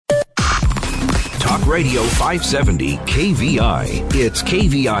Talk Radio 570 KVI. It's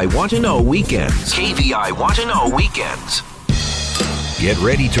KVI Want to Know Weekends. KVI Want to Know Weekends. Get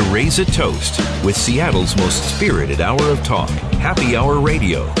ready to raise a toast with Seattle's most spirited hour of talk, Happy Hour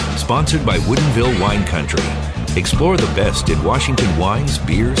Radio, sponsored by Woodinville Wine Country. Explore the best in Washington wines,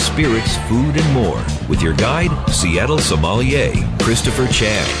 beer, spirits, food, and more with your guide, Seattle sommelier Christopher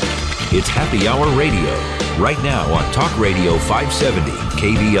Chan. It's Happy Hour Radio, right now on Talk Radio 570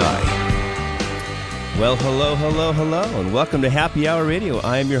 KVI. Well, hello, and welcome to Happy Hour Radio.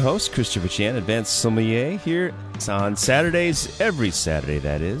 I am your host, Christopher Chan, Advanced Sommelier, here on Saturdays, every Saturday,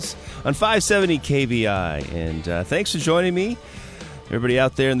 that is, on 570 KVI. And thanks for joining me. Everybody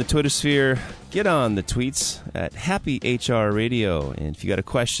out there in the Twitter sphere, get on the tweets at Happy HR Radio. And if you got a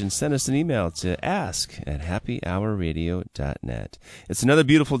question, send us an email to ask@happyhourradio.net. It's another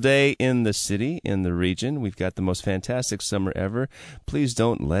beautiful day in the city, in the region. We've got the most fantastic summer ever. Please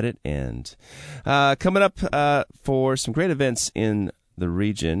don't let it end. Coming up for some great events in the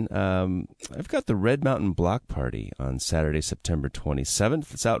region, I've got the Red Mountain Block Party on Saturday, September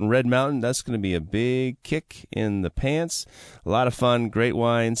 27th. It's out in Red Mountain. That's going to be a big kick in the pants. A lot of fun, great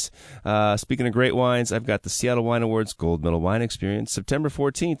wines. Speaking of great wines, I've got the Seattle Wine Awards Gold Medal Wine Experience, September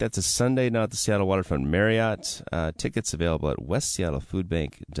 14th. That's a Sunday, now at the Seattle Waterfront Marriott. Tickets available at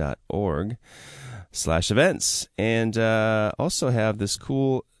westseattlefoodbank.org/events. And also have this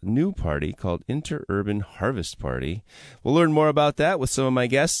cool new party called Interurban Harvest Party. We'll learn more about that with some of my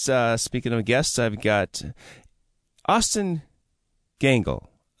guests. Speaking of guests, I've got Austin Gangle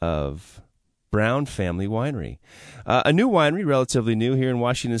of Brown Family Winery. A new winery, relatively new here in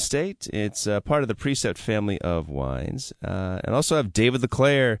Washington State. It's part of the Precept family of wines. And also have David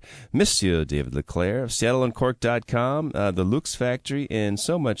LeClaire, Monsieur David LeClaire of SeattleOnCork.com, the Luke's Factory, and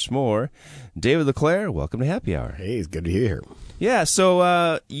so much more. David LeClaire, welcome to Happy Hour. Hey, it's good to be here. Yeah,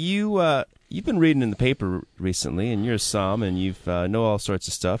 so you've been reading in the paper recently, and you're a somm, and you know all sorts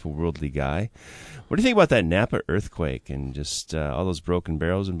of stuff, a worldly guy. What do you think about that Napa earthquake and just all those broken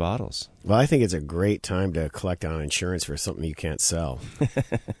barrels and bottles? Well, I think it's a great time to collect on insurance for something you can't sell.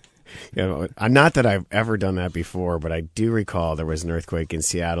 Not that I've ever done that before, but I do recall there was an earthquake in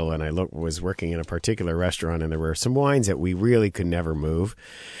Seattle, and I was working in a particular restaurant, and there were some wines that we really could never move.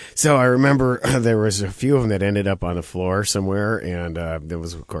 So I remember there was a few of them that ended up on the floor somewhere, and there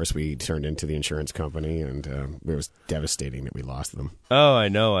was, of course, we turned into the insurance company, and it was devastating that we lost them. Oh, I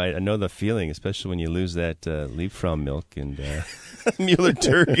know. I know the feeling, especially when you lose that Liebfraum milk and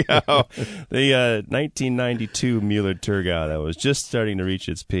Mueller-Thurgau, the 1992 Mueller-Thurgau that was just starting to reach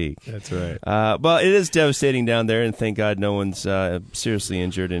its peak. That's right. But it is devastating down there, and thank God no one's seriously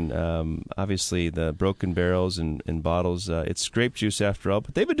injured. And obviously the broken barrels and bottles, it's grape juice after all.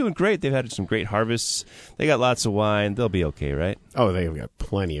 But they've been doing great. They've had some great harvests. They got lots of wine. They'll be okay, right? Oh, they've got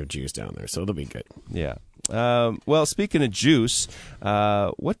plenty of juice down there, so they'll be good. Yeah. Well, speaking of juice,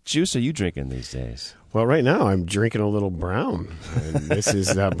 what juice are you drinking these days? Well, right now I'm drinking a little brown. And this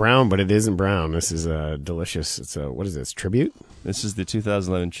is brown, but it isn't brown. This is delicious. It's what is this, Tribute? This is the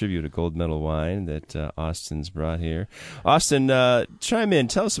 2011 Tribute, a gold medal wine that Austin's brought here. Austin, chime in.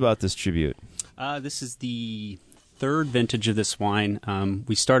 Tell us about this Tribute. This is the third vintage of this wine.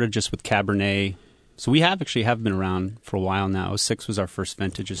 We started just with Cabernet. So we have been around for a while now. 06 was our first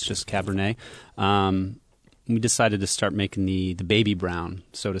vintage. It's just Cabernet. We decided to start making the baby brown,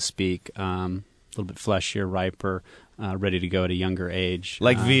 so to speak. A little bit fleshier, riper, ready to go at a younger age.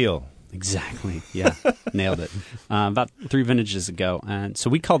 Like veal. Exactly. Yeah, nailed it. About 3 vintages ago. And so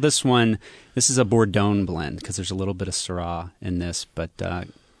we call this one, this is a Bourdain blend because there's a little bit of Syrah in this, but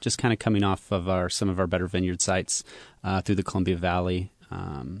just kind of coming off of some of our better vineyard sites through the Columbia Valley.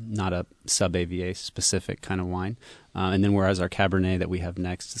 Not a sub-AVA specific kind of wine. And then whereas our Cabernet that we have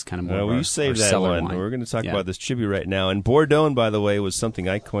next is kind of more of you save that one. We're going to talk about this Tribute right now. And Bourdain, by the way, was something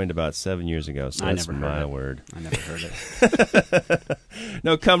I coined about 7 years ago. So that's my word. I never heard it.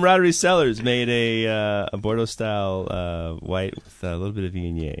 No, Camaraderie Cellars made a Bordeaux-style white with a little bit of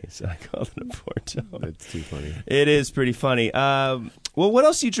Viognier. So I called it a Bourdain. That's too funny. It is pretty funny. Well, what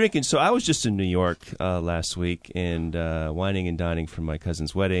else are you drinking? So I was just in New York last week and wining and dining for my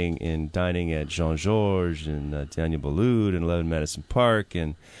cousin's wedding and dining at Jean-Georges and Daniel Boulud and 11 Madison Park.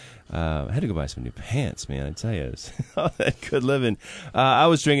 And I had to go buy some new pants, man. I tell you, it was all that good living. I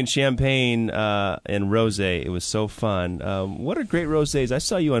was drinking champagne and rosé. It was so fun. What are great rosés? I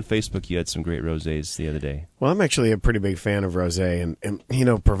saw you on Facebook. You had some great rosés the other day. Well, I'm actually a pretty big fan of rosé, and you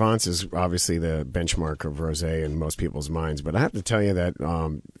know, Provence is obviously the benchmark of rosé in most people's minds. But I have to tell you that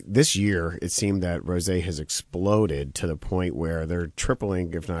this year it seemed that rosé has exploded to the point where they're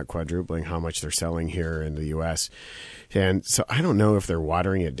tripling, if not quadrupling, how much they're selling here in the U.S. And so I don't know if they're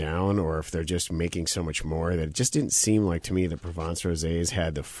watering it down down or if they're just making so much more that it just didn't seem like to me that Provence rosés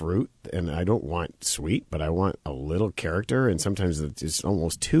had the fruit. And I don't want sweet, but I want a little character. And sometimes it's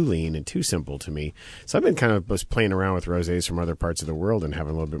almost too lean and too simple to me. So I've been kind of just playing around with rosés from other parts of the world and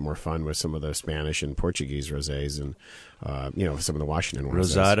having a little bit more fun with some of the Spanish and Portuguese rosés and some of the Washington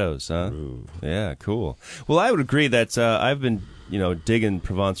ones. Rosados, huh? Ooh. Yeah, cool. Well, I would agree that I've been, digging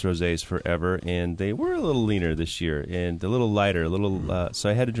Provence rosés forever, and they were a little leaner this year and a little lighter, so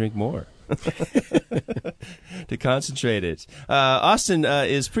I had to drink more to concentrate it. Austin,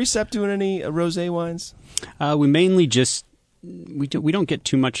 is Precept doing any rosé wines? We mainly just we don't get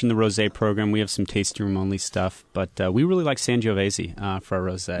too much in the rosé program. We have some tasting room only stuff, but we really like Sangiovese for our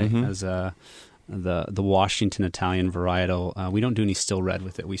rosé as the Washington Italian varietal. We don't do any still red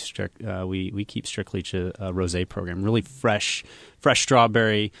with it. We keep strictly to a rosé program. Really fresh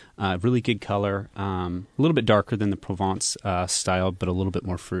strawberry, really good color. A little bit darker than the Provence style, but a little bit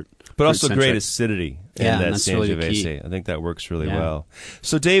more fruit. But also great acidity in that that's really the key. Sangiovese. I think that works really well.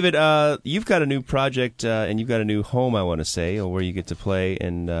 So, David, you've got a new project and you've got a new home, I want to say, where you get to play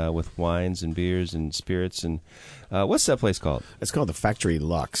and with wines and beers and spirits. And what's that place called? It's called the Factory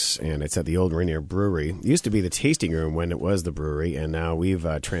Lux, and it's at the old Rainier Brewery. It used to be the tasting room when it was the brewery, and now we've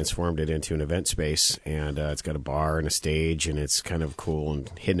transformed it into an event space. And it's got a bar and a stage, and it's kind of cool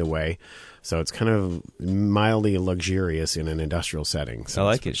and hidden away. So it's kind of mildly luxurious in an industrial setting. So I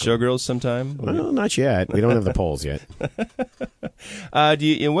like it. Showgirls sometime? Well, not yet. We don't have the polls yet.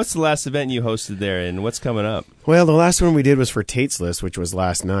 What's the last event you hosted there, and what's coming up? Well, the last one we did was for Tatesless, which was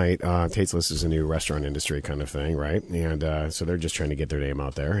last night. Tatesless is a new restaurant industry kind of thing, right? And so they're just trying to get their name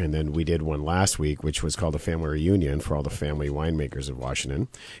out there. And then we did one last week, which was called a family reunion for all the family winemakers of Washington.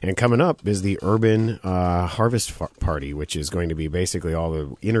 And coming up is the Urban Harvest Party, which is going to be basically all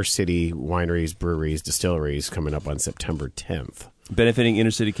the inner city wineries, breweries, distilleries coming up on September 10th. Benefiting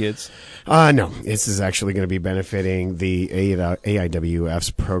inner city kids? No. This is actually going to be benefiting the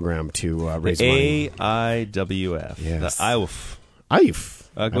AIWF's program to raise money. AIWF. Yes. The IWF. IWF.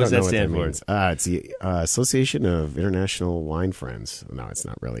 What does that stand for? It's the Association of International Wine Friends. No, it's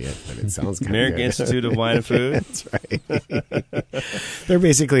not really it, but it sounds kind of American good. Institute of Wine and Food. That's right. They're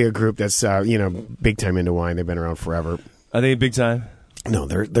basically a group that's big time into wine. They've been around forever. Are they big time? No,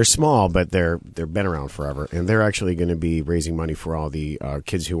 they're small, but they've been around forever, and they're actually going to be raising money for all the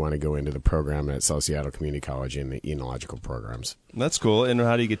kids who want to go into the program at South Seattle Community College in the enological programs. That's cool. And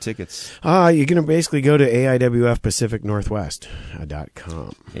how do you get tickets? You're going to basically go to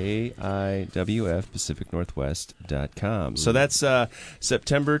AIWFPacificNorthwest.com. AIWFPacificNorthwest.com. So that's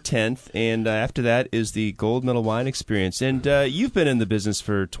September 10th, and after that is the Gold Medal Wine Experience. And you've been in the business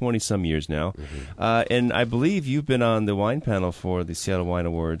for 20-some years now, and I believe you've been on the wine panel for the Seattle Wine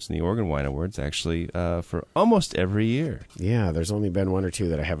Awards and the Oregon Wine Awards, actually, for almost every year. Yeah, there's only been one or two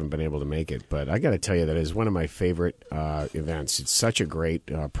that I haven't been able to make it, but I got to tell you that is one of my favorite events. It's such a great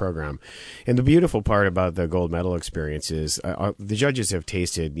program. And the beautiful part about the Gold Medal Experience is the judges have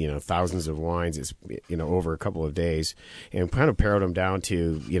tasted, thousands of wines, over a couple of days, and kind of pared them down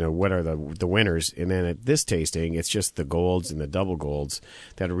to, what are the winners. And then at this tasting, it's just the golds and the double golds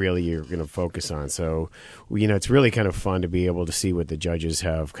that really you're going to focus on. So, it's really kind of fun to be able to see what the judges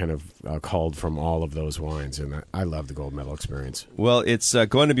have kind of called from all of those wines. And I love the Gold Medal Experience. Well, it's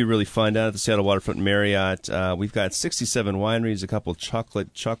going to be really fun down at the Seattle Waterfront Marriott. We've got 67 wineries, a couple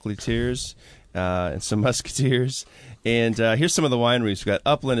chocolatiers, and some musketeers. And here's some of the wineries. We've got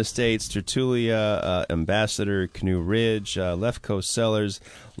Upland Estates, Tertulia, Ambassador, Canoe Ridge, Left Coast Cellars,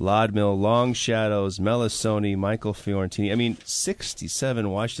 Lodmill, Long Shadows, Melisoni, Michael Fiorentini. I mean, 67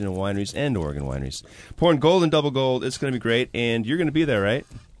 Washington wineries and Oregon wineries. Pouring gold and double gold. It's going to be great. And you're going to be there, right?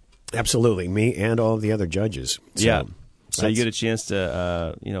 Absolutely. Me and all of the other judges. Yeah. So you get a chance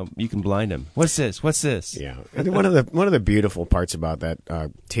to, you can blind them. What's this? What's this? Yeah. I think one of the beautiful parts about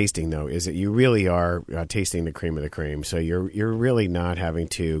that tasting, though, is that you really are tasting the cream of the cream. So you're really not having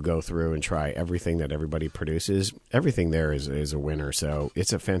to go through and try everything that everybody produces. Everything there is a winner. So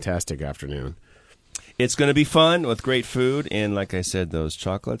it's a fantastic afternoon. It's going to be fun with great food, and like I said, those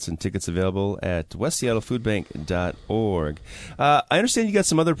chocolates and tickets available at westseattlefoodbank.org. I understand you got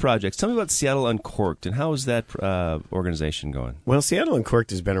some other projects. Tell me about Seattle Uncorked, and how is that organization going? Well, Seattle Uncorked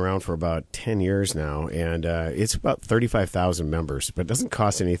has been around for about 10 years now, and it's about 35,000 members, but it doesn't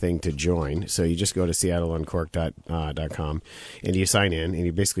cost anything to join. So you just go to seattleuncorked.com, and you sign in, and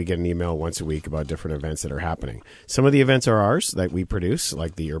you basically get an email once a week about different events that are happening. Some of the events are ours that we produce,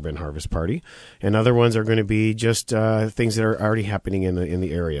 like the Urban Harvest Party, and other ones ones are going to be just things that are already happening in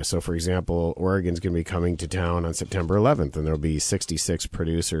the area. So, for example, Oregon's going to be coming to town on September 11th, and there'll be 66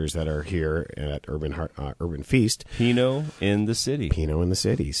 producers that are here at Urban Feast. Pinot in the city. Pinot in the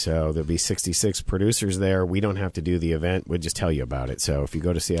city. So there'll be 66 producers there. We don't have to do the event. We'll just tell you about it. So if you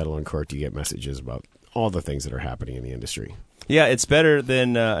go to Seattle Uncorked, you get messages about all the things that are happening in the industry. Yeah, it's better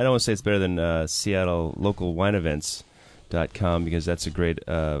than, I don't want to say it's better than Seattle local wine events.com, because that's a great,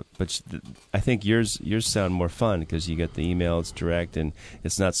 but I think yours sound more fun because you get the email, it's direct, and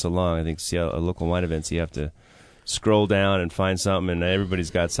it's not so long. I think Seattle local wine events, you have to scroll down and find something, and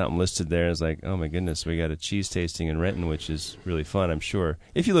everybody's got something listed there. It's like, oh my goodness, we got a cheese tasting in Renton, which is really fun, I'm sure.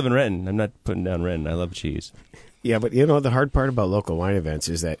 If you live in Renton, I'm not putting down Renton. I love cheese. Yeah, but you know, the hard part about local wine events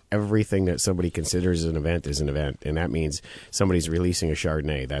is that everything that somebody considers an event is an event. And that means somebody's releasing a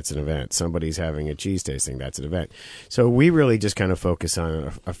Chardonnay, that's an event. Somebody's having a cheese tasting, that's an event. So we really just kind of focus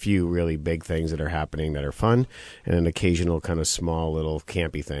on a few really big things that are happening that are fun, and an occasional kind of small little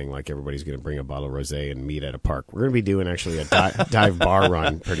campy thing, like everybody's going to bring a bottle of rosé and meet at a park. We're going to be doing actually a dive bar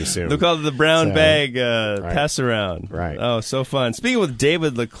run pretty soon. They'll call it the brown bag pass around. Right. Oh, so fun. Speaking with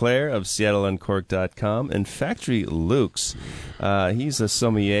David LeClaire of SeattleUncorked.com and Factory Luke's. He's a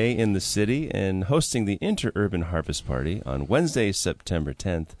sommelier in the city and hosting the Interurban Harvest Party on Wednesday, September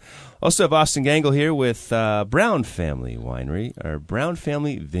 10th. Also have Austin Gangle here with Brown Family Winery, or Brown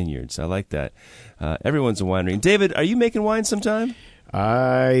Family Vineyards. I like that. Everyone's a winery. And David, are you making wine sometime?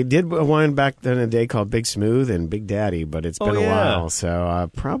 I did a wine back then a day called Big Smooth and Big Daddy, but it's been a while, so I'll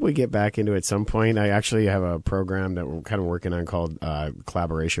probably get back into it at some point. I actually have a program that we're kind of working on called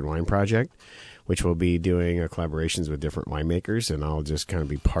Collaboration Wine Project, which will be doing collaborations with different winemakers, and I'll just kind of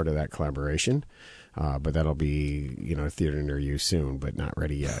be part of that collaboration. But that'll be, a theater near you soon, but not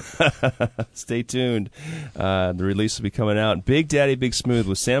ready yet. Stay tuned. The release will be coming out. Big Daddy, Big Smooth.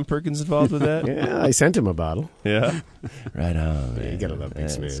 Was Sam Perkins involved with that? Yeah, I sent him a bottle. Yeah? Right on, man. You got to love Big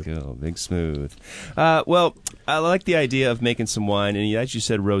Smooth. That's cool. Big Smooth. Well, I like the idea of making some wine, and as you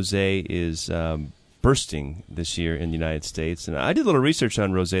said, rosé is bursting this year in the United States. And I did a little research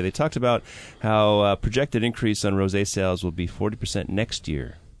on rosé. They talked about how projected increase on rosé sales will be 40% next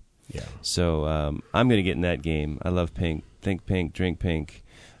year. Yeah. So I'm going to get in that game. I love pink. Think pink, drink pink.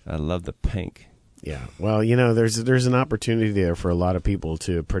 I love the pink. Yeah. Well, there's an opportunity there for a lot of people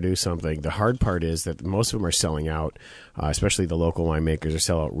to produce something. The hard part is that most of them are selling out, especially the local winemakers are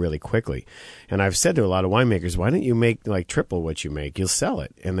selling out really quickly. And I've said to a lot of winemakers, why don't you make like triple what you make? You'll sell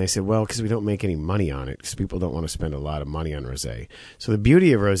it. And they said, well, because we don't make any money on it, because people don't want to spend a lot of money on rosé. So the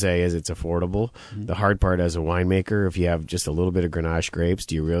beauty of rosé is it's affordable. Mm-hmm. The hard part as a winemaker, if you have just a little bit of Grenache grapes,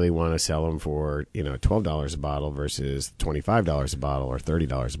 do you really want to sell them for, $12 a bottle versus $25 a bottle or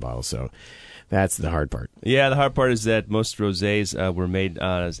 $30 a bottle? So that's the hard part. Yeah, the hard part is that most rosés were made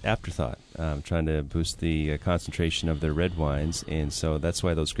as afterthought, trying to boost the concentration of their red wines, and so that's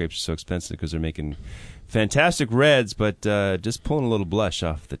why those grapes are so expensive, because they're making fantastic reds, but just pulling a little blush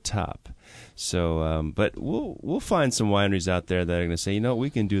off the top. So, but we'll find some wineries out there that are going to say, we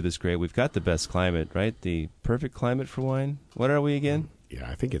can do this great. We've got the best climate, right? The perfect climate for wine. What are we again? Yeah,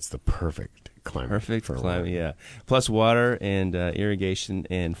 I think it's the perfect climate. Perfect climate, yeah. Plus water and irrigation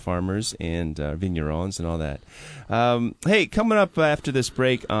and farmers and vignerons and all that. Hey, coming up after this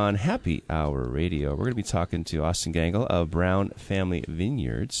break on Happy Hour Radio, we're going to be talking to Austin Gangle of Brown Family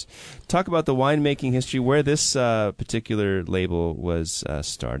Vineyards. Talk about the winemaking history, where this particular label was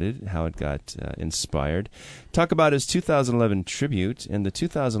started, how it got inspired. Talk about his 2011 tribute and the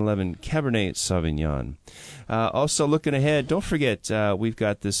 2011 Cabernet Sauvignon. Also, looking ahead, don't forget, we've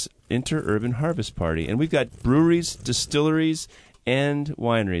got this Interurban Harvest Party, and we've got breweries, distilleries, and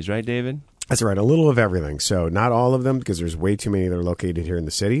wineries, right, David? That's right, a little of everything. So not all of them, because there's way too many that are located here in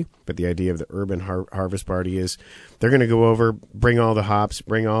the city. But the idea of the Urban Harvest Party is they're going to go over, bring all the hops,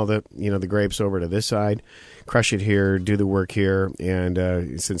 bring all the the grapes over to this side, crush it here, do the work here.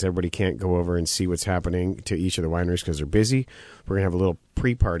 And since everybody can't go over and see what's happening to each of the wineries because they're busy, we're going to have a little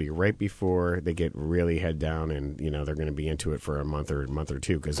pre-party right before they get really head down, and they're going to be into it for a month or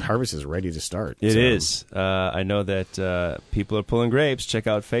two, because harvest is ready to start. It is. I know that people are pulling grapes. Check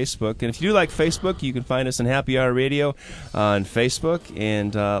out Facebook, and if you do like Facebook, you can find us on Happy Hour Radio on Facebook,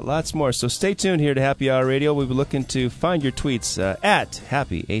 and lots more. So stay tuned here to Happy Hour Radio. We'll be looking to find your tweets at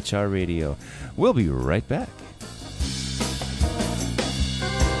Happy HR Radio. We'll be right back.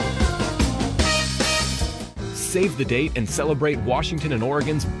 Save the date and celebrate Washington and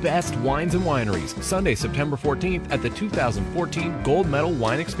Oregon's best wines and wineries. Sunday, September 14th at the 2014 Gold Medal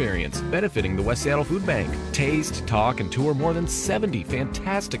Wine Experience, benefiting the West Seattle Food Bank. Taste, talk, and tour more than 70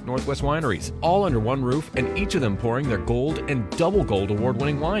 fantastic Northwest wineries, all under one roof, and each of them pouring their gold and double gold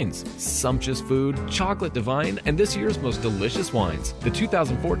award-winning wines. Sumptuous food, chocolate divine, and this year's most delicious wines. The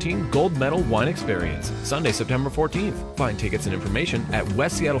 2014 Gold Medal Wine Experience, Sunday, September 14th. Find tickets and information at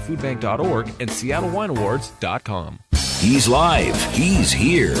westseattlefoodbank.org and seattlewineawards.com. He's live. He's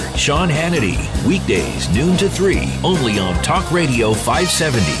here. Sean Hannity. Weekdays, noon to 3. Only on Talk Radio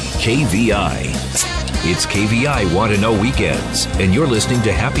 570 KVI. It's KVI Want to Know Weekends. And you're listening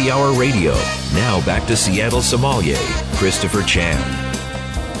to Happy Hour Radio. Now back to Seattle sommelier, Christopher Chan.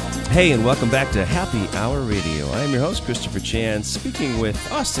 Hey, and welcome back to Happy Hour Radio. I'm your host, Christopher Chan, speaking with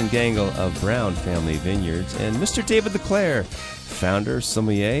Austin Gangle of Brown Family Vineyards and Mr. David LeClaire, founder,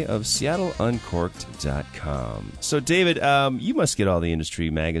 sommelier of SeattleUncorked.com. So, David, you must get all the industry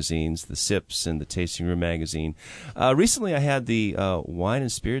magazines, the SIPs and the Tasting Room magazine. Recently, I had the Wine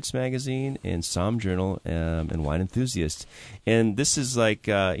and Spirits magazine and Somm Journal and Wine Enthusiast. And this is like,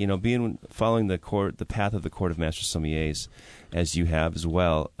 following the path of the Court of Master Sommeliers, as you have as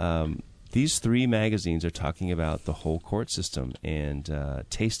well. These three magazines are talking about the whole court system and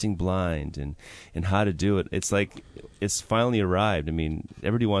tasting blind and how to do it. It's like it's finally arrived. I mean,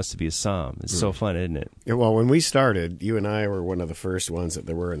 everybody wants to be a somm. It's so fun, isn't it? Yeah, well, when we started, you and I were one of the first ones that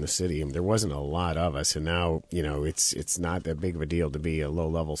there were in the city. There wasn't a lot of us, and now, it's not that big of a deal to be a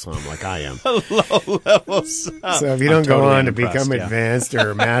low-level somm like I am. A low-level somm. So if you don't go on to become advanced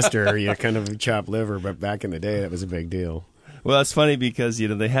or master, you kind of chop liver, but back in the day, that was a big deal. Well, it's funny because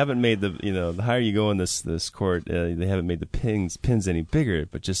they haven't made the higher you go in this court, they haven't made the pins any bigger,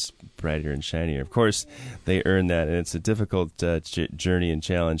 but just brighter and shinier. Of course, they earn that, and it's a difficult journey and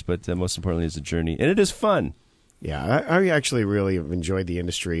challenge, but most importantly, it's a journey, and it is fun. Yeah, I actually really have enjoyed the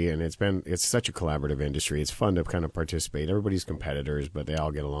industry, and it's such a collaborative industry. It's fun to kind of participate. Everybody's competitors, but they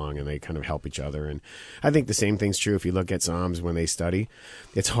all get along and they kind of help each other. And I think the same thing's true if you look at somms when they study.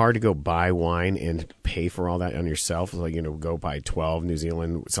 It's hard to go buy wine and pay for all that on yourself. Like, go buy 12 New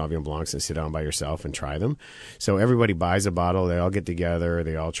Zealand Sauvignon Blancs and sit down by yourself and try them. So everybody buys a bottle. They all get together.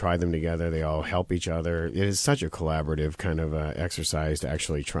 They all try them together. They all help each other. It is such a collaborative kind of exercise to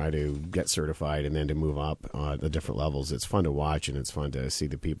actually try to get certified and then to move up the different levels. It's fun to watch, and it's fun to see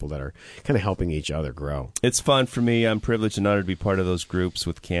the people that are kind of helping each other grow. It's fun for me. I'm privileged and honored to be part of those groups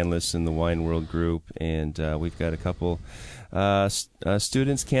with Canlis and the Wine World Group, and we've got a couple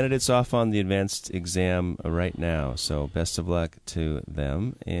students, candidates off on the advanced exam right now, so best of luck to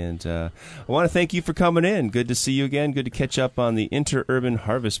them. And I want to thank you for coming in. Good to see you again. Good to catch up on the Interurban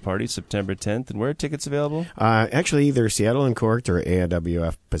Harvest Party, September 10th. And where are tickets available? Actually, either Seattle Uncorked or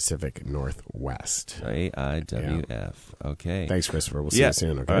AIWF Pacific Northwest. AIWF. Yeah. Okay. Thanks, Christopher. We'll see you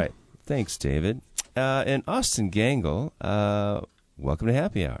soon. Okay. All right. Thanks, David. And Austin Gangle, welcome to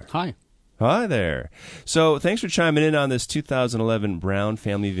Happy Hour. Hi. Hi there. So thanks for chiming in on this 2011 Brown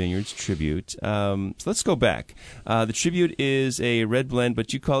Family Vineyards tribute. So let's go back. The tribute is a red blend,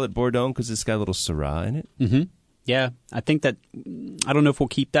 but you call it Bordeaux because it's got a little Syrah in it. Mm-hmm. Yeah, I think that, I don't know if we'll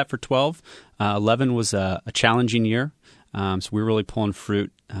keep that for 12. 11 was a challenging year, so we were really pulling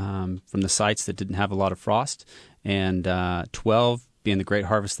fruit from the sites that didn't have a lot of frost. And 12, being the great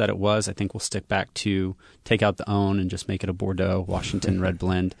harvest that it was, I think we'll stick back to take out the own and just make it a Bordeaux Washington red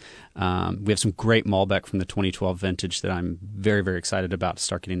blend. We have some great Malbec from the 2012 vintage that I'm very, very excited about to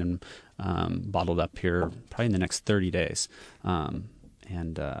start getting them bottled up here probably in the next 30 days. So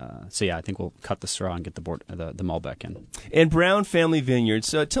I think we'll cut the Syrah and get the Malbec in. And Brown Family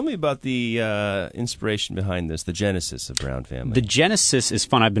Vineyards. Tell me about the inspiration behind this, the genesis of Brown Family. The genesis is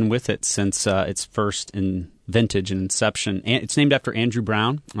fun. I've been with it since its first in vintage and inception. It's named after Andrew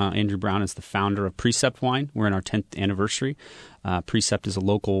Brown. Andrew Brown is the founder of Precept Wine. We're in our 10th anniversary. Precept is a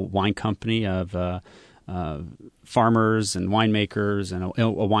local wine company of farmers and winemakers and a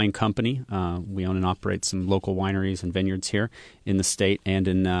wine company. We own and operate some local wineries and vineyards here in the state and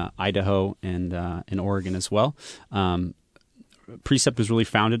in Idaho and in Oregon as well. Precept was really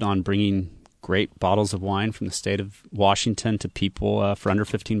founded on bringing great bottles of wine from the state of Washington to people for under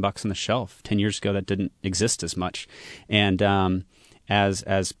 $15 on the shelf. 10 years ago, that didn't exist as much. And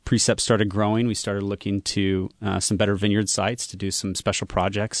as Precept started growing, we started looking to some better vineyard sites to do some special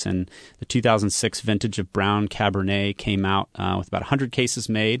projects. And the 2006 vintage of Brown Cabernet came out with about 100 cases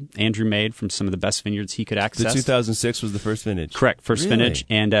made. Andrew made from some of the best vineyards he could access. The 2006 was the first vintage? Correct, first really? Vintage.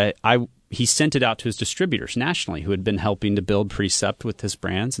 And he sent it out to his distributors nationally who had been helping to build Precept with his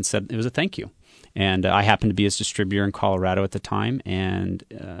brands and said it was a thank you. And I happened to be his distributor in Colorado at the time, and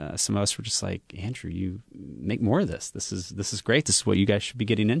some of us were just like, Andrew, you make more of this. This is great. This is what you guys should be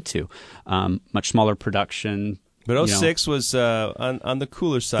getting into. Much smaller production. But 06 was on the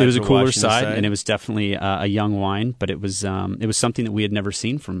cooler side. It was a cooler Washington side, and it was definitely a young wine, but it was something that we had never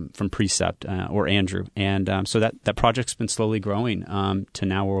seen from Precept or Andrew, and so that project's been slowly growing to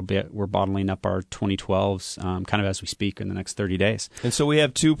now we're bottling up our 2012s kind of as we speak in the next 30 days. And so we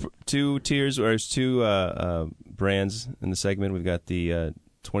have two tiers, or two brands in the segment. We've got the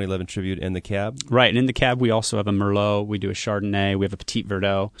 2011 Tribute and the Cab. Right, and in the Cab we also have a Merlot, we do a Chardonnay, we have a Petit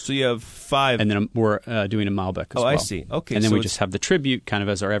Verdot. So you have 5. And then we're doing a Malbec as well. Oh, I see. Okay. And then so we just have the Tribute kind of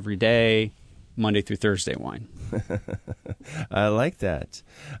as our everyday Monday through Thursday wine. I like that.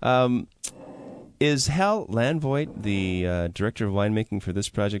 Is Hal Landvoigt the director of winemaking for this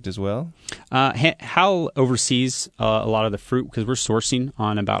project as well? Hal oversees a lot of the fruit because we're sourcing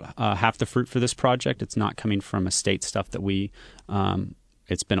on about half the fruit for this project. It's not coming from estate stuff that we...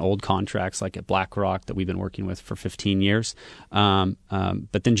 It's been old contracts like at Black Rock that we've been working with for 15 years.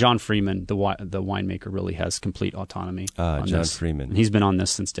 But then John Freeman, the winemaker, really has complete autonomy. On John this. Freeman. And he's been on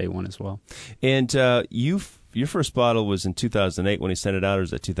this since day one as well. And your first bottle was in 2008 when he sent it out, or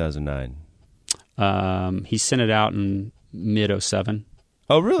was that 2009? He sent it out in mid-07.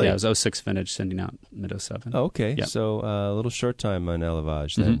 Oh, really? Yeah, it was 06 vintage, sending out mid-07. Oh, okay. Yep. So a little short time on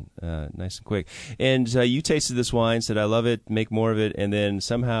Elevage then. Nice and quick. And you tasted this wine, said, I love it, make more of it, and then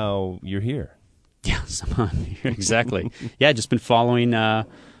somehow you're here. Yeah, exactly. Yeah, just been following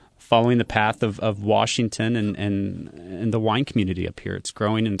the path of Washington and the wine community up here. It's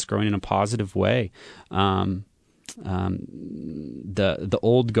growing, and it's growing in a positive way. The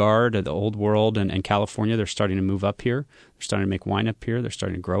old guard, the old world, and California, they're starting to move up here. They're starting to make wine up here. They're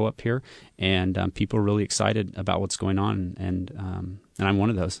starting to grow up here, and people are really excited about what's going on. And I'm one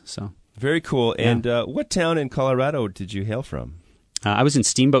of those. So very cool. Yeah. And what town in Colorado did you hail from? I was in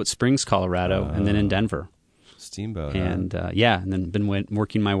Steamboat Springs, Colorado, and then in Denver. Steamboat, and and then been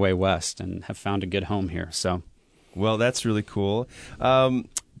working my way west, and have found a good home here. So, well, that's really cool.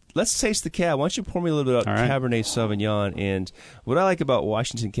 Let's taste the Cab. Why don't you pour me a little bit about Cabernet Sauvignon? And what I like about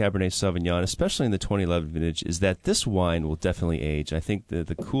Washington Cabernet Sauvignon, especially in the 2011 vintage, is that this wine will definitely age. I think the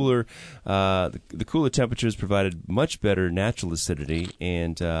cooler temperatures provided much better natural acidity,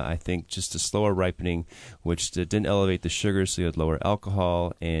 and I think just a slower ripening, which didn't elevate the sugar, so you had lower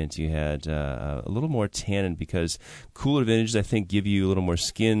alcohol, and you had a little more tannin, because cooler vintages, I think, give you a little more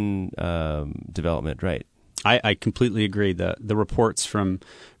skin development, right? I completely agree. The reports from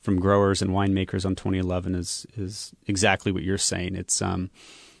growers and winemakers on 2011 is exactly what you're saying. It's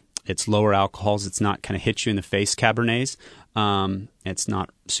lower alcohols. It's not kind of hit you in the face Cabernets. It's not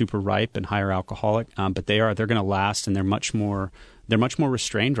super ripe and higher alcoholic, but they're going to last, and they're much more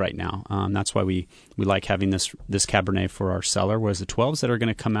restrained right now. That's why we like having this Cabernet for our cellar. Whereas the 12s that are going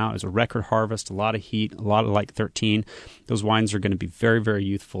to come out is a record harvest, a lot of heat, a lot of like 13. Those wines are going to be very, very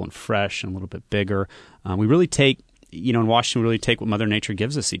youthful and fresh and a little bit bigger. We really take, in Washington, we really take what Mother Nature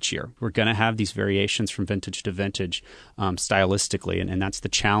gives us each year. We're going to have these variations from vintage to vintage stylistically, and that's the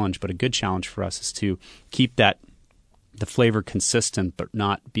challenge. But a good challenge for us is to keep the flavor consistent, but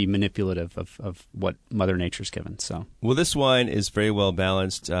not be manipulative of what Mother Nature's given. So, well, this wine is very well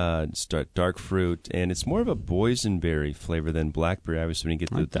balanced. It's dark fruit, and it's more of a boysenberry flavor than blackberry. Obviously, when you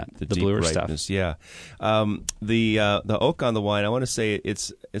get the deep bluer ripeness, stuff. Yeah. The oak on the wine, I want to say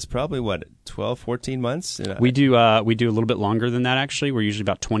it's probably what 12, 14 months. We do a little bit longer than that. Actually, we're usually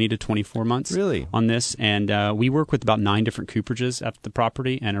about 20 to 24 months. Really? On this, and we work with about 9 different cooperages at the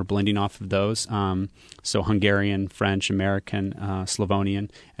property, and are blending off of those. So Hungarian, French, American, Slavonian,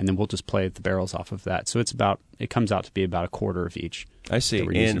 and then we'll just play the barrels off of that. So it comes out to be about a quarter of each. I see,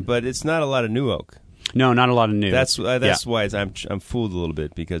 but it's not a lot of new oak. No, not a lot of new. That's why I'm fooled a little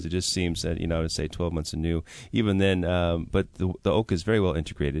bit, because it just seems that I would say 12 months of new. Even then, but the oak is very well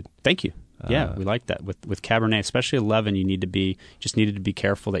integrated. Thank you. Yeah, we like that with Cabernet, especially 11. You needed to be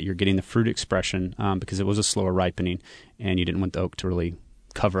careful that you're getting the fruit expression because it was a slower ripening, and you didn't want the oak to really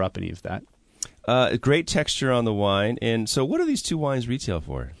cover up any of that. Great texture on the wine. And so what do these two wines retail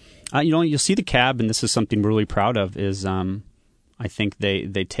for? You'll see the Cab, and this is something we're really proud of, is I think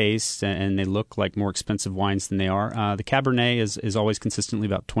they taste and they look like more expensive wines than they are. The Cabernet is always consistently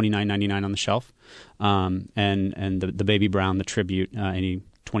about $29.99 on the shelf, and the Baby Brown, the Tribute, any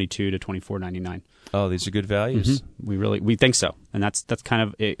 $22 to $24.99. Oh, these are good values. Mm-hmm. We think so, and that's kind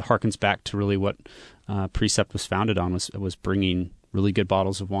of, it harkens back to really what Precept was founded on, was bringing really good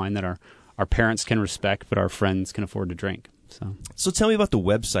bottles of wine that our parents can respect, but our friends can afford to drink. So tell me about the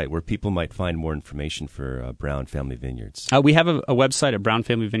website where people might find more information for Brown Family Vineyards. We have a website at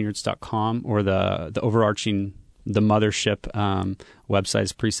brownfamilyvineyards.com, or the overarching, the mothership website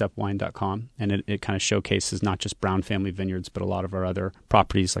is preceptwine.com, and it kind of showcases not just Brown Family Vineyards, but a lot of our other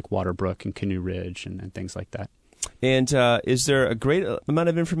properties like Waterbrook and Canoe Ridge and things like that. And is there a great amount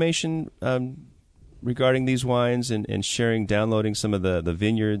of information regarding these wines and sharing, downloading some of the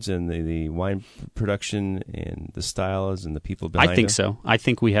vineyards and the wine production and the styles and the people behind them? I think so. I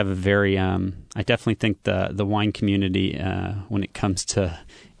think we have a very, I definitely think the wine community, when it comes to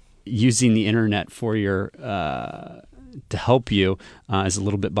using the internet for your, to help you, is a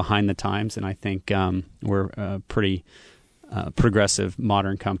little bit behind the times. And I think we're a pretty progressive,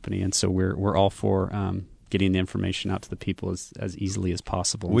 modern company. And so we're all for getting the information out to the people as easily as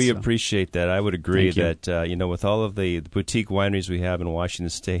possible. We appreciate that. I would agree that, with all of the boutique wineries we have in Washington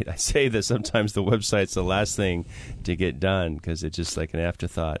State, I say that sometimes the website's the last thing to get done because it's just like an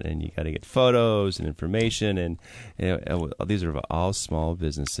afterthought, and you got to get photos and information, and these are all small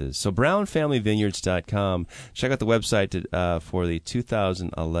businesses. So brownfamilyvineyards.com. Check out the website for the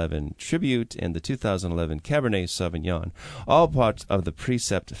 2011 Tribute and the 2011 Cabernet Sauvignon, all parts of the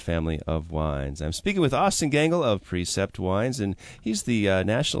Precept family of wines. I'm speaking with Austin Gangle of Precept Wines, and he's the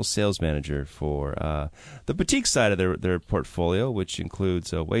national sales manager for the boutique side of their portfolio, which includes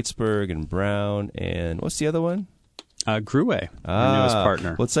Waitsburg and Brown, and what's the other one? Gruet, our newest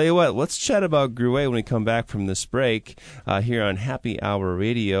partner. Well, tell you what, let's chat about Gruet when we come back from this break here on Happy Hour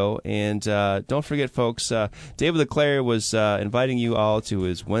Radio. And don't forget, folks, David LeClaire was inviting you all to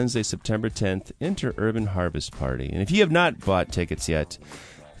his Wednesday, September 10th Inter-Urban Harvest Party. And if you have not bought tickets yet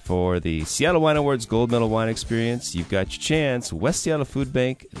for the Seattle Wine Awards Gold Medal Wine Experience, you've got your chance.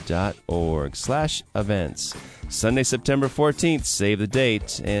 westseattlefoodbank.org/events. Sunday, September 14th. Save the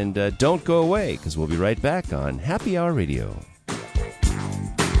date. And don't go away, because we'll be right back on Happy Hour Radio.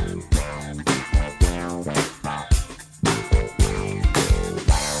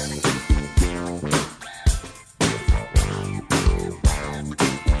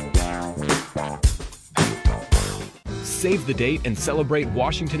 Save the date and celebrate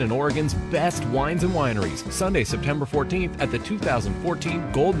Washington and Oregon's best wines and wineries. Sunday, September 14th at the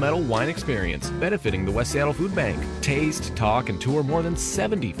 2014 Gold Medal Wine Experience, benefiting the West Seattle Food Bank. Taste, talk, and tour more than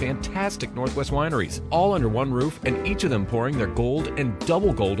 70 fantastic Northwest wineries, all under one roof, and each of them pouring their gold and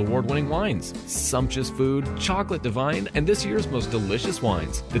double gold award-winning wines. Sumptuous food, chocolate divine, and this year's most delicious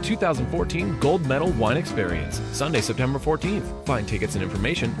wines. The 2014 Gold Medal Wine Experience, Sunday, September 14th. Find tickets and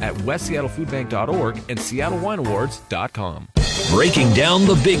information at westseattlefoodbank.org and seattlewineawards.com. Breaking down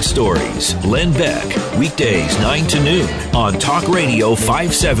the big stories. Len Beck, weekdays 9 to noon on Talk Radio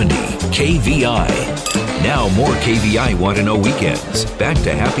 570 KVI. Now more KVI Want to Know Weekends. Back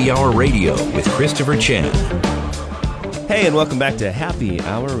to Happy Hour Radio with Christopher Chan. Hey, and welcome back to Happy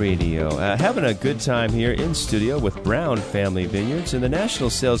Hour Radio. Having a good time here in studio with Brown Family Vineyards and the national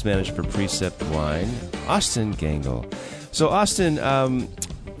sales manager for Precept Wine, Austin Gangle. So, Austin,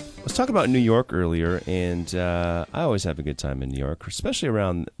 let's talk about New York earlier, and I always have a good time in New York, especially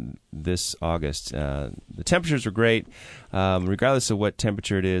around this August. The temperatures are great. Regardless of what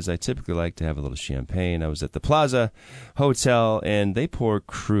temperature it is, I typically like to have a little champagne. I was at the Plaza Hotel, and they pour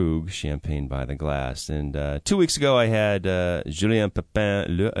Krug champagne by the glass. And 2 weeks ago, I had Julien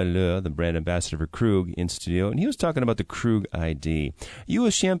Pepin Le, the brand ambassador for Krug, in studio, and he was talking about the Krug ID. You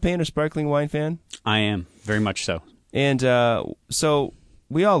a champagne or sparkling wine fan? I am, very much so. And so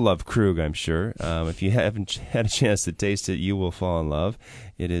we all love Krug, I'm sure. If you haven't had a chance to taste it, you will fall in love.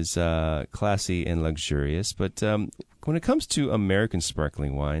 It is classy and luxurious. But when it comes to American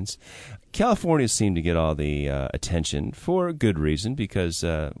sparkling wines, California seemed to get all the attention for good reason, because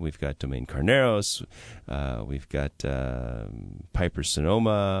we've got Domaine Carneros, we've got Piper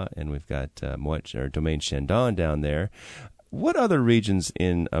Sonoma, and we've got Domaine Chandon down there. What other regions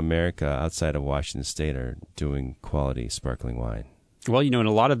in America outside of Washington State are doing quality sparkling wine? Well, and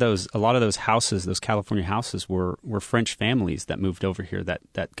a lot of those houses, those California houses, were French families that moved over here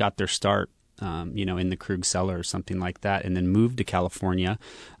that got their start, in the Krug cellar or something like that, and then moved to California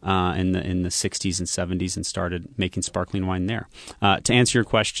in the 60s and 70s and started making sparkling wine there. To answer your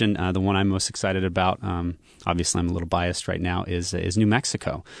question, the one I'm most excited about, obviously I'm a little biased right now, is New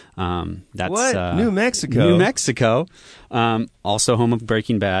Mexico. That's what? New Mexico? New Mexico, also home of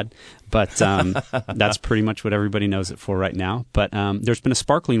Breaking Bad. But that's pretty much what everybody knows it for right now. But there's been a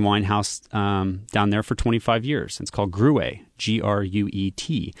sparkling wine house down there for 25 years. It's called Gruet,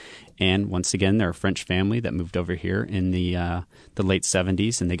 Gruet. And once again, they're a French family that moved over here in the late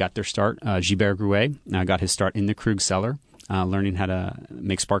 70s, and they got their start. Gilbert Gruet got his start in the Krug cellar, learning how to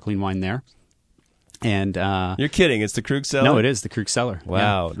make sparkling wine there. And You're kidding. It's the Krug cellar? No, it is the Krug cellar.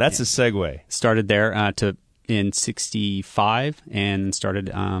 Wow. Yeah. That's a segue. Started there in 65 and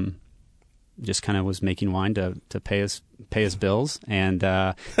started just kind of was making wine to pay his bills, and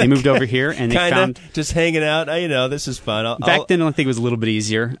they moved over here and they found just hanging out. This is fun. Back then, I think it was a little bit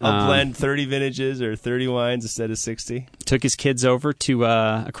easier. I'll blend 30 vintages or 30 wines instead of 60. Took his kids over to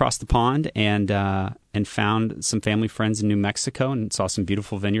across the pond and found some family friends in New Mexico and saw some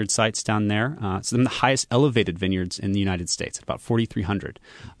beautiful vineyard sites down there. Some of the highest elevated vineyards in the United States, at about 4,300.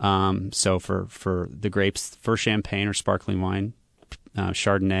 So for the grapes, for champagne or sparkling wine,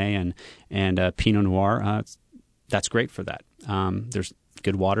 Chardonnay and Pinot Noir, that's great for that. There's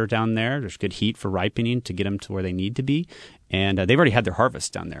good water down there. There's good heat for ripening to get them to where they need to be. And they've already had their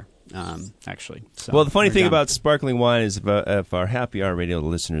harvest down there, actually. So well, the funny thing about sparkling wine is, if our Happy Hour Radio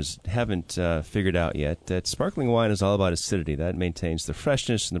listeners haven't figured out yet, that sparkling wine is all about acidity. That maintains the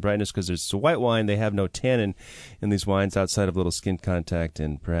freshness and the brightness, because it's a white wine. They have no tannin in these wines outside of little skin contact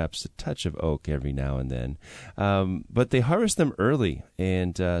and perhaps a touch of oak every now and then. But they harvest them early,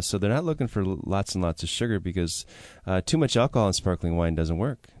 and so they're not looking for lots and lots of sugar, because too much alcohol in sparkling wine doesn't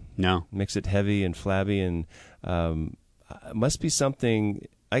work. No. It makes it heavy and flabby, and must be something.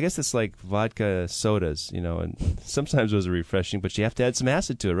 I guess it's like vodka sodas, and sometimes those are refreshing, but you have to add some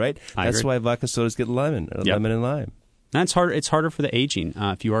acid to it, right? That's why vodka sodas get lemon and lime. And it's harder for the aging.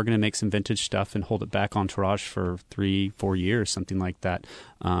 If you are going to make some vintage stuff and hold it back on tirage for 3-4 years, something like that,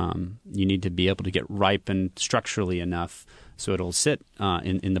 you need to be able to get ripened structurally enough so it'll sit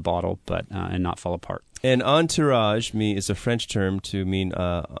in the bottle, but and not fall apart. And entourage is a French term to mean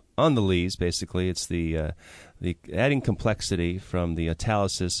on the lees. Basically, it's the adding complexity from the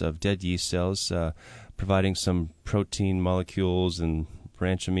autolysis of dead yeast cells, providing some protein molecules and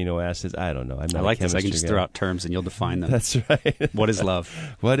branch amino acids. I don't know. I like this. I can just throw out terms and you'll define them. That's right. What is love?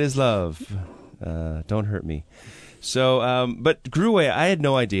 What is love? Don't hurt me. So, but Gruet, I had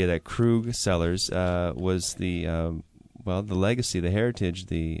no idea that Krug Cellars was the legacy, the heritage,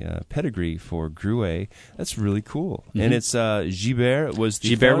 the pedigree for Gruet. That's really cool. Mm-hmm. And it's Gibert was the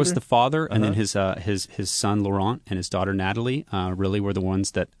Gibert founder? Was the father, and then his son Laurent and his daughter Natalie really were the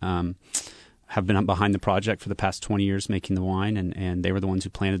ones that have been behind the project for the past 20 years making the wine, and they were the ones who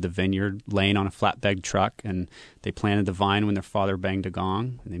planted the vineyard, laying on a flatbed truck, and they planted the vine when their father banged a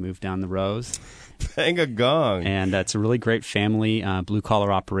gong, and they moved down the rows. Bang a gong. And it's a really great family,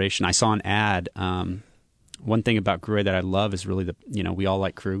 blue-collar operation. I saw an ad. One thing about Gruet that I love is really we all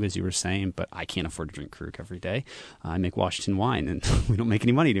like Krug, as you were saying, but I can't afford to drink Krug every day. I make Washington wine, and we don't make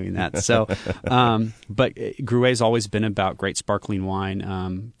any money doing that. So, but Gruet's always been about great sparkling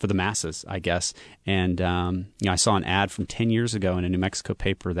wine for the masses, I guess. And I saw an ad from 10 years ago in a New Mexico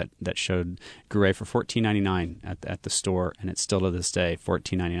paper that showed Gruet for $14.99 at the store, and it's still to this day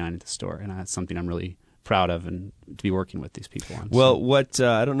 $14.99 at the store, and that's something I'm really proud of and to be working with these people on. Well, what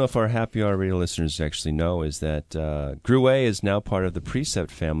I don't know if our Happy Hour Radio listeners actually know is that Gruet is now part of the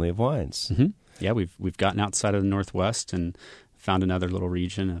Precept family of wines. Mm-hmm. Yeah, we've gotten outside of the Northwest and found another little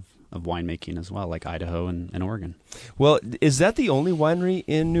region of winemaking as well, like Idaho and Oregon. Well, is that the only winery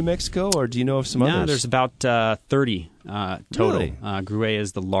in New Mexico, or do you know of some others? No, there's about 30 total. Really? Gruet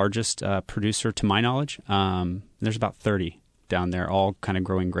is the largest producer to my knowledge. There's about 30 down there, all kind of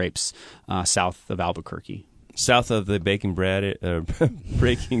growing grapes south of Albuquerque. South of the Breaking Bad, the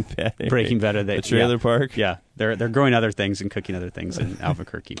trailer park? Yeah, they're growing other things and cooking other things in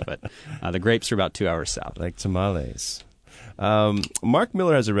Albuquerque, but the grapes are about 2 hours south. Like tamales. Mark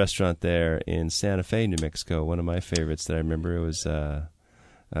Miller has a restaurant there in Santa Fe, New Mexico, one of my favorites that I remember. It was a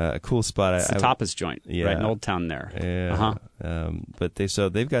cool spot. It's the Tapas joint, right in Old Town there. Yeah. Uh-huh. But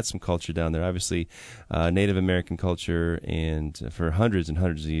they've got some culture down there, obviously Native American culture, and for hundreds and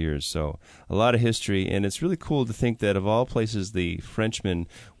hundreds of years. So a lot of history, and it's really cool to think that of all places the Frenchman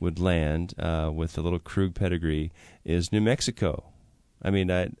would land with a little Krug pedigree is New Mexico. I mean,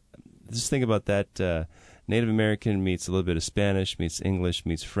 just think about that. Native American meets a little bit of Spanish, meets English,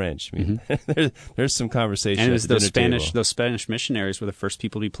 meets French. I mean, there's some conversation. And it was at the those Spanish missionaries were the first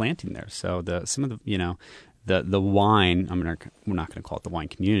people to be planting there. So some of the wine. we're not going to call it the wine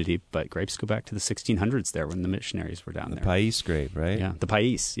community, but grapes go back to the 1600s there when the missionaries were down there. The Pais grape, right? Yeah, the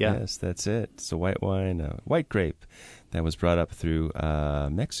Pais. Yeah, yes, that's it. It's a white wine, white grape that was brought up through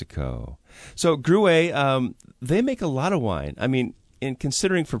Mexico. So Gruet, they make a lot of wine. I mean, in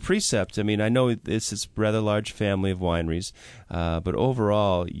considering for Precept, I mean, I know this is a rather large family of wineries, but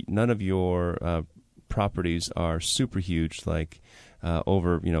overall, none of your properties are super huge, like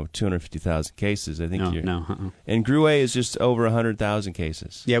over 250,000 cases. I think And Gruet is just over 100,000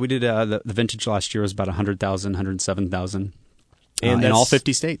 cases. Yeah, we did the vintage last year was about 100,000, 107,000. in that's all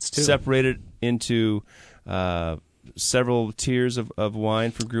 50 states, too. Separated into several tiers of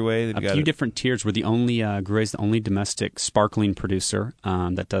wine for Gruet. A few different tiers. We're the only, Gruet's the only domestic sparkling producer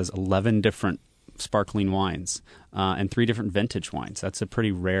that does 11 different sparkling wines and 3 different vintage wines. That's a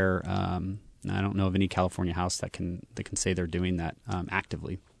pretty rare. I don't know of any California house that can say they're doing that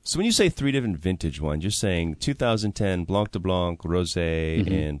actively. So when you say 3 different vintage wines, you're saying 2010 Blanc de Blanc, Rosé,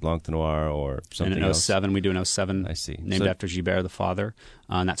 and Blanc de Noir, or something and in else? 07, we do an 07. I see. Named after Gilbert the father,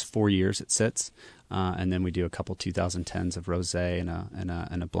 and that's 4 years it sits. And then we do a couple 2010s of Rosé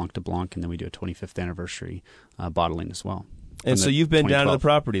and a Blanc de Blanc, and then we do a 25th anniversary bottling as well. And so you've been down to the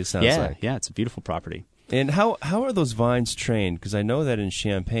property, it sounds like. Yeah, it's a beautiful property. And how are those vines trained? Because I know that in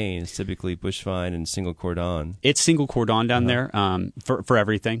Champagne, it's typically bush vine and single cordon. It's single cordon down there for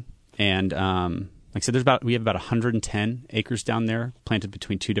everything. And like I said, we have about 110 acres down there, planted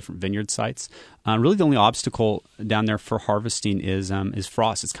between 2 different vineyard sites. Really, the only obstacle down there for harvesting is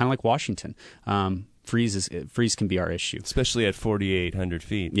frost. It's kind of like Washington. Freeze can be our issue, especially at 4,800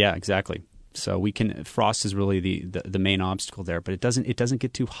 feet. Yeah, exactly. So frost is really the main obstacle there, but it doesn't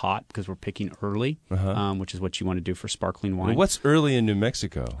get too hot because we're picking early, which is what you want to do for sparkling wine. Well, what's early in New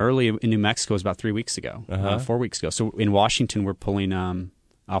Mexico? Early in New Mexico is about 3 weeks ago, 4 weeks ago. So in Washington, we're pulling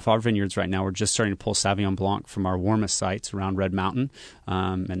off our vineyards right now. We're just starting to pull Sauvignon Blanc from our warmest sites around Red Mountain,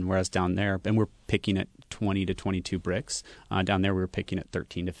 and whereas down there, and we're picking at 20 to 22 bricks. Down there, we were picking at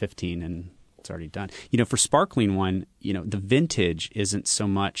 13 to 15, and it's already done. For sparkling wine, the vintage isn't so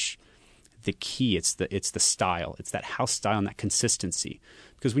much the key. It's the style. It's that house style and that consistency.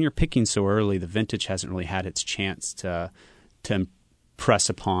 Because when you're picking so early, the vintage hasn't really had its chance to impress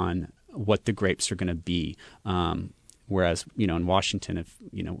upon what the grapes are going to be. Whereas, in Washington, if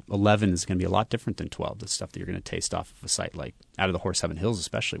 11 is going to be a lot different than 12. The stuff that you're going to taste off of a site like out of the Horse Heaven Hills,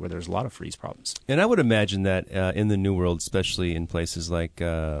 especially where there's a lot of freeze problems. And I would imagine that in the New World, especially in places like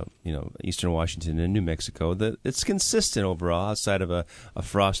Eastern Washington and New Mexico, that it's consistent overall, outside of a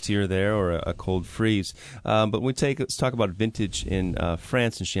frost here or there or a cold freeze. But let's talk about vintage in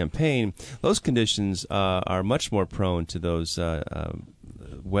France and Champagne. Those conditions are much more prone to those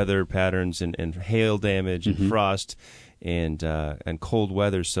weather patterns and hail damage and frost and cold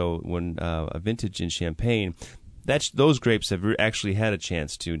weather. So when a vintage in Champagne, those grapes have actually had a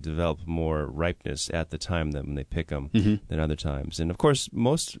chance to develop more ripeness at the time when they pick them than other times. And of course,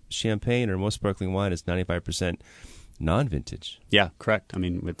 most Champagne or most sparkling wine is 95% non-vintage. Yeah, correct. I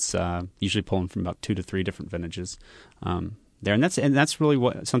mean, it's usually pulling from about 2 to 3 different vintages there, and that's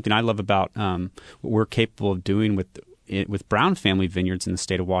really something I love about what we're capable of doing with Brown family vineyards in the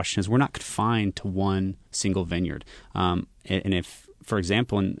state of Washington is we're not confined to one single vineyard. And if, for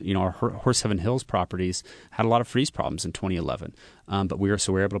example, our Horse Heaven Hills properties had a lot of freeze problems in 2011, but we were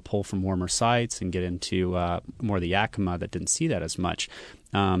able to pull from warmer sites and get into more of the Yakima that didn't see that as much.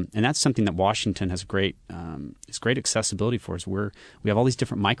 And that's something that Washington has great accessibility for. Is we have all these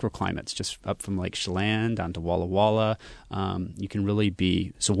different microclimates, just up from Lake Chelan down to Walla Walla. You can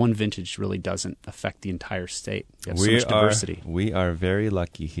really so one vintage really doesn't affect the entire state. We have so much diversity. We are very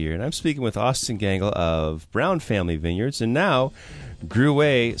lucky here. And I'm speaking with Austin Gangle of Brown Family Vineyards, and now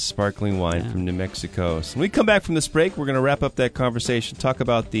Gruet Sparkling Wine from New Mexico. So when we come back from this break, we're going to wrap up that conversation, talk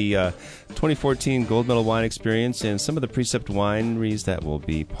about the 2014 Gold Medal Wine Experience and some of the Precept wineries that will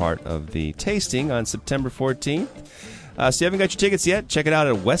be part of the tasting on September 14th. So you haven't got your tickets yet, check it out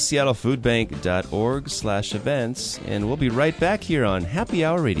at westseattlefoodbank.org/events, and we'll be right back here on Happy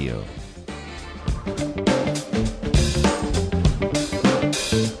Hour Radio.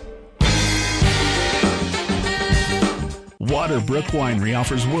 Waterbrook Winery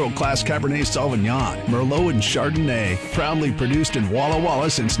offers world-class Cabernet Sauvignon, Merlot, and Chardonnay, proudly produced in Walla Walla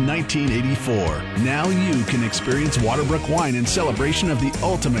since 1984. Now you can experience Waterbrook wine in celebration of the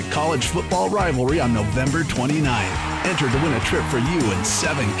ultimate college football rivalry on November 29th. Enter to win a trip for you and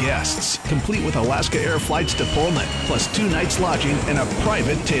 7 guests, complete with Alaska Air flights to Pullman, plus 2 nights lodging and a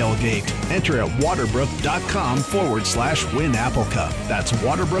private tailgate. Enter at waterbrook.com/win Apple Cup. That's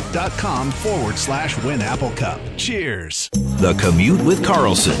waterbrook.com/win Apple Cup. Cheers. The Commute with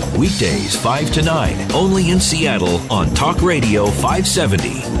Carlson, weekdays 5 to 9, only in Seattle on Talk Radio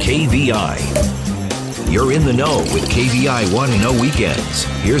 570 KVI. You're in the know with KVI Want to Know Weekends.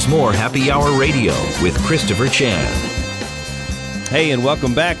 Here's more Happy Hour Radio with Christopher Chan. Hey, and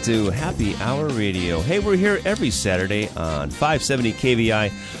welcome back to Happy Hour Radio. Hey, we're here every Saturday on 570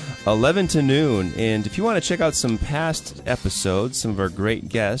 KVI, 11 to noon. And if you want to check out some past episodes, some of our great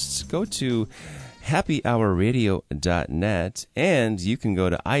guests, go to happyhourradio.net, and you can go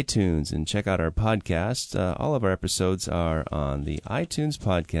to iTunes and check out our podcast. All of our episodes are on the iTunes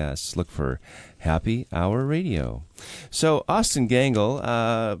podcast. Look for Happy Hour Radio. So, Austin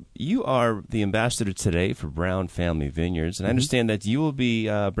Gangle, you are the ambassador today for Brown Family Vineyards, and I understand that you will be,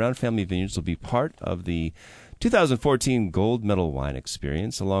 Brown Family Vineyards will be part of the 2014 Gold Medal Wine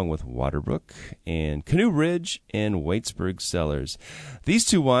Experience, along with Waterbrook and Canoe Ridge and Waitsburg Cellars. These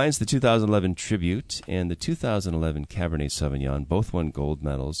two wines, the 2011 Tribute and the 2011 Cabernet Sauvignon, both won gold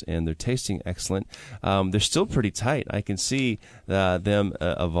medals, and they're tasting excellent. They're still pretty tight. I can see them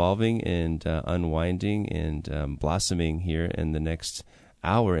evolving and unwinding and blossoming here in the next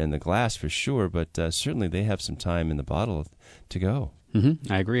hour in the glass for sure, but certainly they have some time in the bottle to go.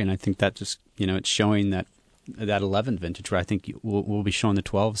 I agree, and I think that just, it's showing that 11 vintage, where I think we'll be showing the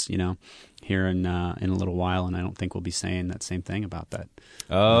 12s, here in a little while, and I don't think we'll be saying that same thing about that.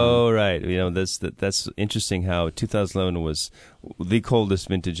 Oh, right. That's interesting how 2011 was the coldest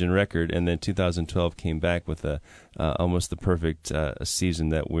vintage in record, and then 2012 came back with almost the perfect season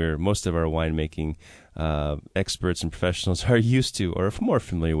that most of our winemaking experts and professionals are used to, or more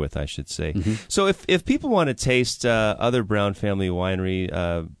familiar with, I should say. So if people want to taste other Brown Family Winery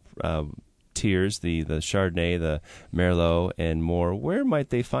tiers, the Chardonnay, the Merlot, and more, where might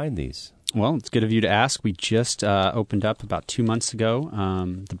they find these? Well, it's good of you to ask. We just opened up about 2 months ago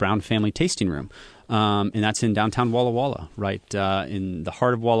the Brown Family Tasting Room, and that's in downtown Walla Walla, right in the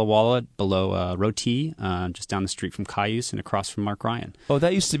heart of Walla Walla, below Roti, just down the street from Cayuse and across from Mark Ryan. Oh,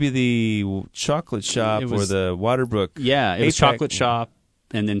 that used to be the chocolate shop or the Waterbrook. Yeah, it was chocolate shop,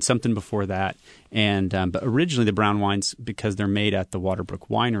 and then something before that. And but originally the brown wines, because they're made at the Waterbrook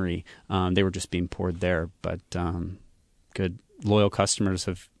Winery, they were just being poured there. But good loyal customers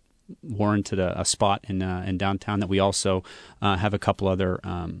have warranted a spot in downtown. That we also have a couple other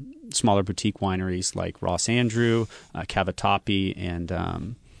smaller boutique wineries like Ross Andrew, Cavatappi, and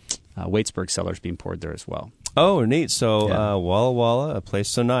Waitsburg Cellars being poured there as well. Oh, neat. So Walla Walla, a place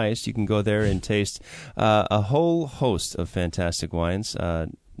so nice. You can go there and taste a whole host of fantastic wines,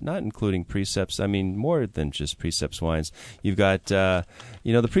 not including Precepts. I mean, more than just Precepts wines. You've got, the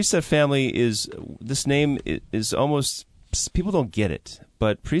Precept family this name is almost, people don't get it.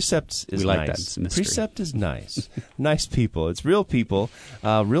 But Precept is we like nice. That. It's a mystery. Precept is nice. Nice people. It's real people,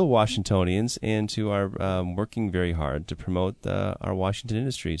 real Washingtonians, and who are working very hard to promote our Washington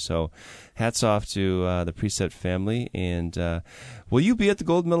industry. So hats off to the Precept family. And will you be at the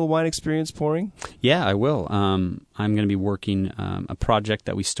Gold Medal Wine Experience pouring? Yeah, I will. I'm going to be working a project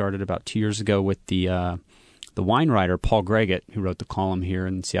that we started about 2 years ago with the wine writer, Paul Greggett, who wrote the column here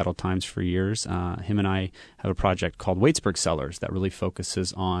in the Seattle Times for years. Him and I have a project called Waitsburg Cellars that really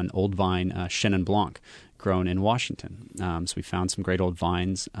focuses on old vine Chenin Blanc grown in Washington. So we found some great old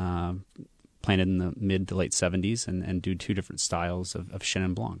vines planted in the mid to late 70s and do two different styles of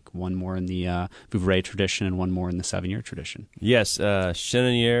Chenin Blanc, one more in the Vouvray tradition and one more in the Sauvignon tradition. Yes,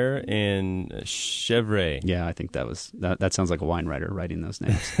 Chenin and Chevray. Yeah, I think that sounds like a wine writer writing those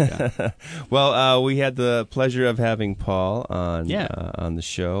names. Yeah. Well, we had the pleasure of having Paul on the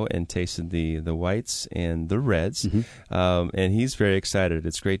show and tasted the whites and the reds, and he's very excited.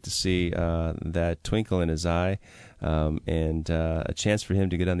 It's great to see that twinkle in his eye. And a chance for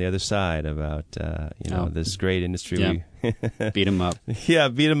him to get on the other side about this great industry. Yeah. Beat him up. Yeah,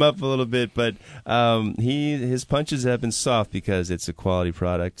 beat him up a little bit, but his punches have been soft because it's a quality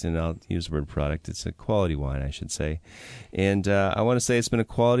product, and I'll use the word product. It's a quality wine, I should say. And I want to say it's been a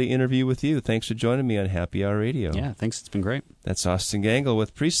quality interview with you. Thanks for joining me on Happy Hour Radio. Yeah, thanks. It's been great. That's Austin Gangle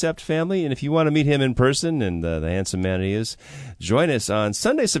with Precept Family, and if you want to meet him in person, and the handsome man he is, join us on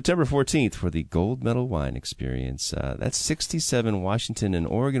Sunday, September 14th for the Gold Medal Wine Experience. That's 67 Washington and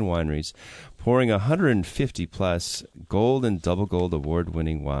Oregon wineries pouring 150-plus gold and double gold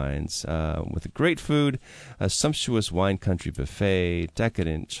award-winning wines with great food, a sumptuous wine country buffet,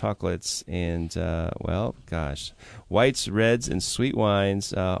 decadent chocolates, and, whites, reds, and sweet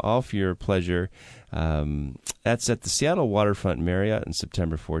wines, all for your pleasure. That's at the Seattle Waterfront Marriott on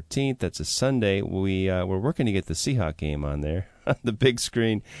September 14th. That's a Sunday. We're working to get the Seahawk game on there. The big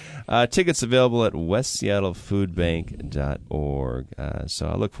screen. Tickets available at westseattlefoodbank.org. So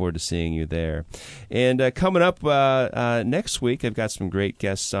I look forward to seeing you there. And coming up next week, I've got some great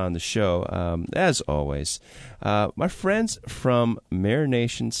guests on the show, as always. My friends from Mare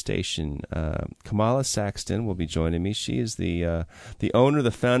Nation Station, Kamala Saxton, will be joining me. She is the owner, the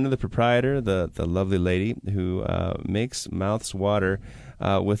founder, the proprietor, the lovely lady who makes mouths water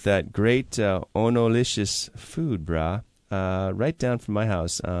with that great Onolicious food, brah. Right down from my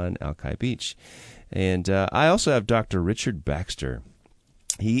house on Alki Beach. And I also have Dr. Richard Baxter.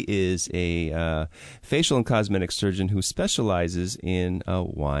 He is a facial and cosmetic surgeon who specializes in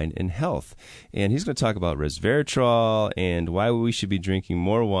wine and health. And he's going to talk about resveratrol and why we should be drinking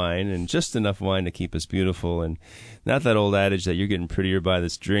more wine and just enough wine to keep us beautiful. And not that old adage that you're getting prettier by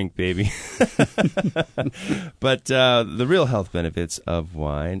this drink, baby. But the real health benefits of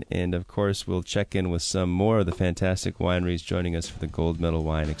wine. And, of course, we'll check in with some more of the fantastic wineries joining us for the Gold Medal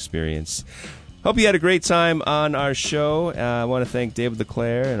Wine Experience. Hope you had a great time on our show. I want to thank David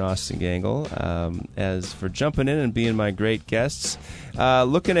LeClaire and Austin Gangle as for jumping in and being my great guests.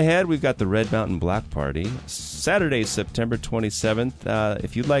 Looking ahead, we've got the Red Mountain Black Party, Saturday, September 27th.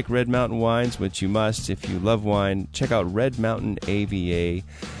 If you like Red Mountain wines, which you must, if you love wine, check out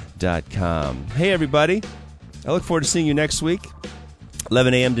redmountainava.com. Hey, everybody. I look forward to seeing you next week,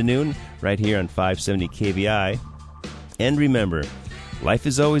 11 a.m. to noon, right here on 570 KVI. And remember, life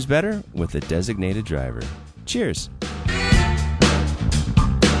is always better with a designated driver. Cheers.